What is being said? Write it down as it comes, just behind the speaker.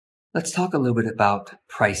Let's talk a little bit about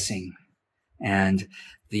pricing and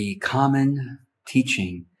the common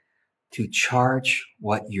teaching to charge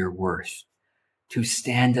what you're worth, to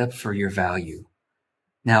stand up for your value.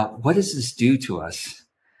 Now, what does this do to us?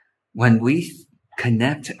 When we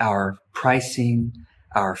connect our pricing,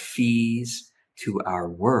 our fees to our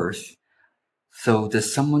worth, so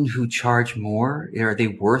does someone who charge more, are they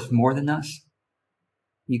worth more than us?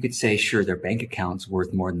 You could say, sure, their bank account's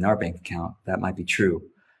worth more than our bank account. That might be true.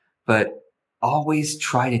 But always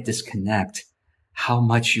try to disconnect how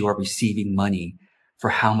much you are receiving money for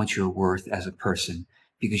how much you're worth as a person,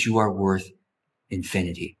 because you are worth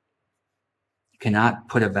infinity. You cannot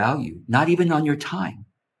put a value, not even on your time.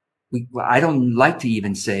 I don't like to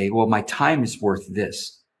even say, well, my time is worth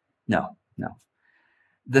this. No.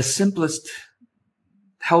 The simplest,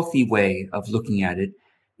 healthy way of looking at it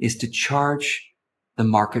is to charge the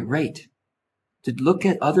market rate, to look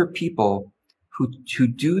at other people who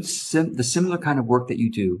do the similar kind of work that you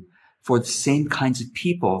do for the same kinds of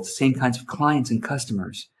people, same kinds of clients and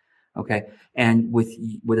customers. Okay. And with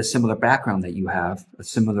a similar background that you have, a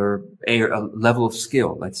similar level of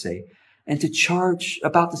skill, let's say, and to charge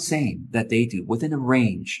about the same that they do within a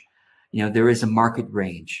range. There is a market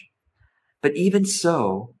range. But even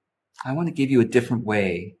so, I want to give you a different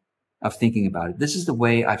way of thinking about it. This is the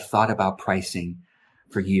way I've thought about pricing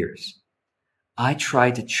for years. I try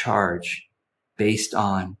to charge based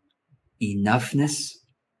on enoughness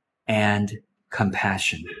and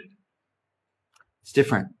compassion. It's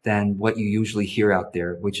different than what you usually hear out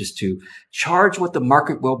there, which is to charge what the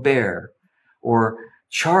market will bear, or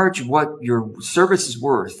charge what your service is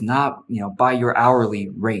worth, not, by your hourly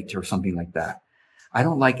rate or something like that. I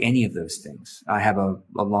don't like any of those things. I have a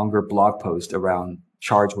longer blog post around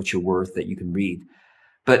charge what you're worth that you can read.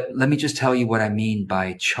 But let me just tell you what I mean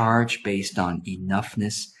by charge based on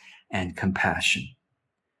enoughness and compassion.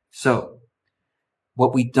 So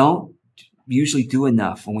what we don't usually do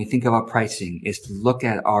enough when we think about pricing is to look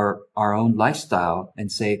at our own lifestyle and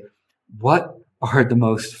say, what are the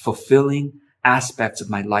most fulfilling aspects of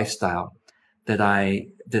my lifestyle that I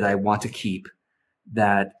want to keep,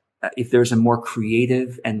 that if there's a more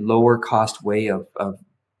creative and lower cost way of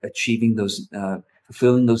achieving those,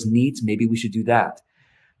 fulfilling those needs, maybe we should do that.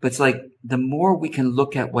 But it's like the more we can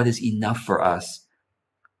look at what is enough for us,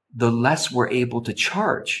 the less we're able to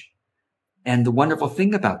charge. And the wonderful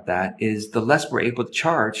thing about that is the less we're able to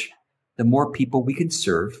charge, the more people we can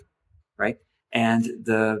serve, right? And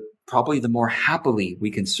probably the more happily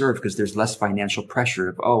we can serve, because there's less financial pressure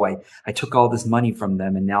of, I took all this money from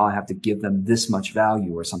them and now I have to give them this much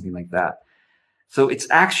value or something like that. So it's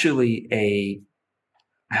actually a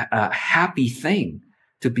happy thing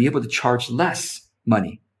to be able to charge less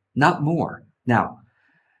money, not more. Now,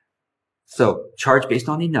 so charge based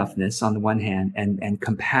on enoughness on the one hand, and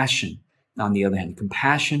compassion on the other hand.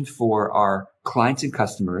 Compassion for our clients and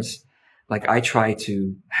customers. Like I try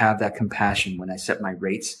to have that compassion when I set my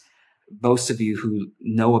rates. Most of you who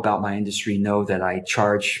know about my industry know that I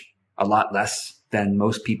charge a lot less than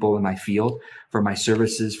most people in my field for my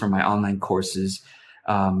services, for my online courses,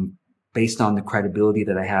 based on the credibility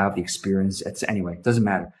that I have, the experience. Anyway, it doesn't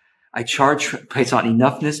matter. I charge based on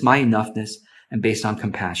enoughness, my enoughness, and based on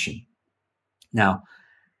compassion. Now,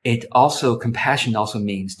 compassion also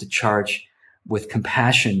means to charge with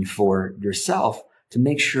compassion for yourself to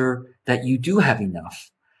make sure that you do have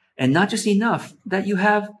enough, and not just enough, that you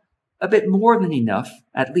have a bit more than enough,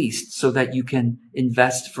 at least, so that you can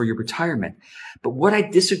invest for your retirement. But what I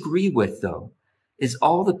disagree with, though, is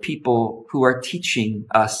all the people who are teaching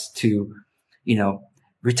us to,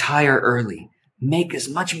 retire early, make as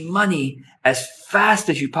much money as fast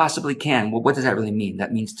as you possibly can. Well, what does that really mean?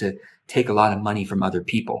 That means to take a lot of money from other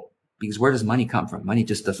people. Because where does money come from? Money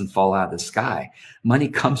just doesn't fall out of the sky. Money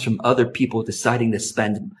comes from other people deciding to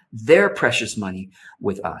spend their precious money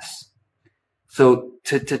with us. So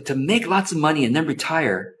to make lots of money and then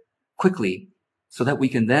retire quickly so that we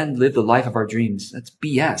can then live the life of our dreams, that's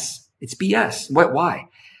BS. It's BS. Why?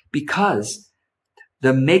 Because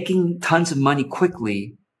the making tons of money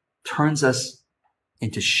quickly turns us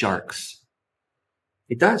into sharks.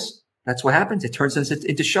 It does. That's what happens. It turns us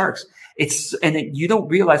into sharks. You don't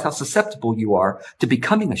realize how susceptible you are to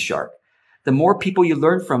becoming a shark. The more people you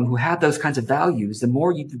learn from who have those kinds of values, the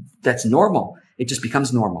more that's normal. It just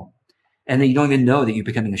becomes normal. And then you don't even know that you're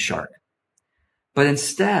becoming a shark. But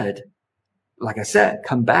instead, like I said,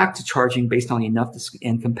 come back to charging based on enoughness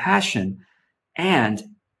and compassion. And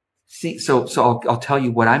see, so I'll tell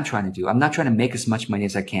you what I'm trying to do. I'm not trying to make as much money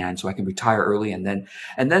as I can so I can retire early and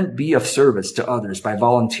then be of service to others by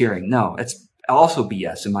volunteering. No, it's also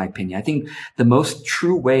BS in my opinion. I think the most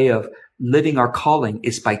true way of living our calling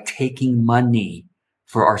is by taking money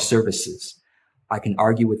for our services. I can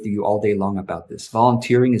argue with you all day long about this.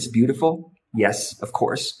 Volunteering is beautiful. Yes, of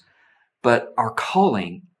course. But our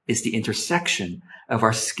calling is the intersection of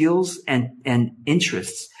our skills and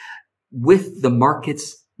interests with the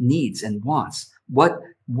market's needs and wants.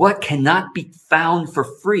 What cannot be found for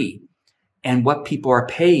free and what people are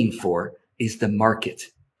paying for is the market.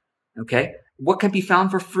 Okay? What can be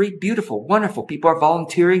found for free? Beautiful, wonderful. People are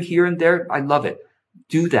volunteering here and there. I love it.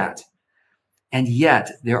 Do that. And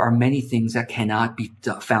yet there are many things that cannot be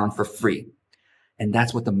found for free. And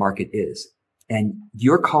that's what the market is. And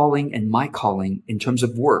your calling and my calling in terms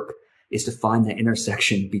of work is to find the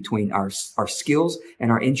intersection between our skills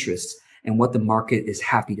and our interests and what the market is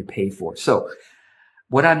happy to pay for. So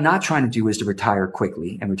what I'm not trying to do is to retire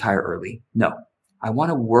quickly and retire early. No, I want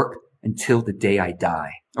to work until the day I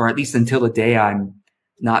die, or at least until the day I'm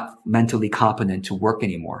not mentally competent to work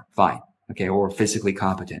anymore. Fine. Okay. Or physically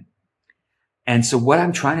competent. And so what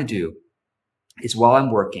I'm trying to do is while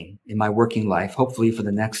I'm working in my working life, hopefully for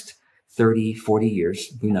the next 30, 40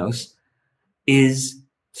 years, who knows, is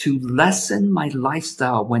to lessen my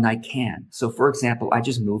lifestyle when I can. So for example, I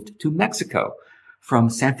just moved to Mexico from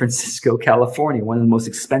San Francisco, California, one of the most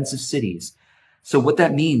expensive cities. So what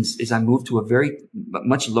that means is I moved to a very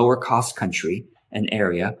much lower cost country and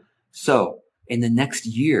area. So in the next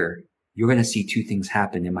year, you're going to see two things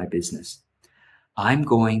happen in my business. I'm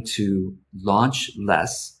going to launch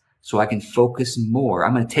less so I can focus more.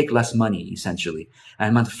 I'm going to take less money, essentially. And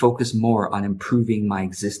I'm going to focus more on improving my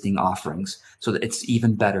existing offerings so that it's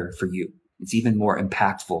even better for you. It's even more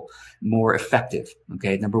impactful, more effective.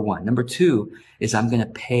 Okay. Number one. Number two is I'm going to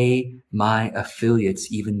pay my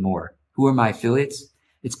affiliates even more. Who are my affiliates?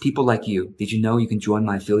 It's people like you. Did you know you can join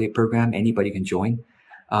my affiliate program? Anybody can join.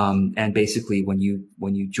 And basically when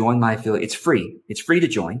you join my affiliate, it's free. It's free to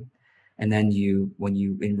join. And then when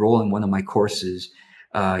you enroll in one of my courses,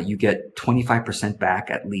 you get 25% back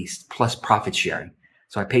at least plus profit sharing.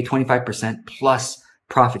 So I pay 25% plus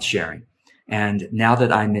profit sharing. And now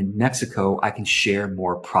that I'm in Mexico, I can share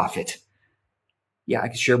more profit. Yeah, I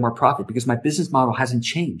can share more profit because my business model hasn't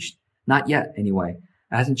changed. Not yet, anyway.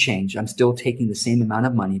 It hasn't changed. I'm still taking the same amount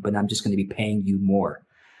of money, but I'm just going to be paying you more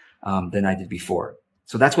than I did before.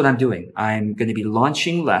 So that's what I'm doing. I'm going to be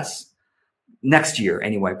launching less next year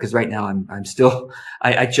anyway, because right now I'm still,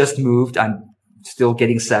 I just moved. I'm still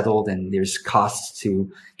getting settled and there's costs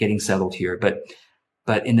to getting settled here.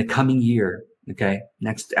 But in the coming year, okay,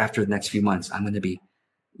 after the next few months, I'm going to be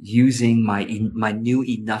using my new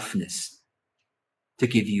enoughness to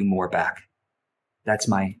give you more back. That's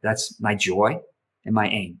my joy and my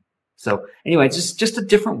aim. So anyway, it's just a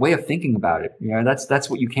different way of thinking about it. You know, that's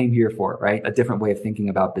what you came here for, right? A different way of thinking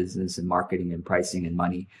about business and marketing and pricing and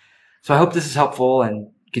money. So I hope this is helpful and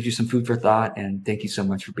gives you some food for thought. And thank you so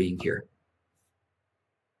much for being here.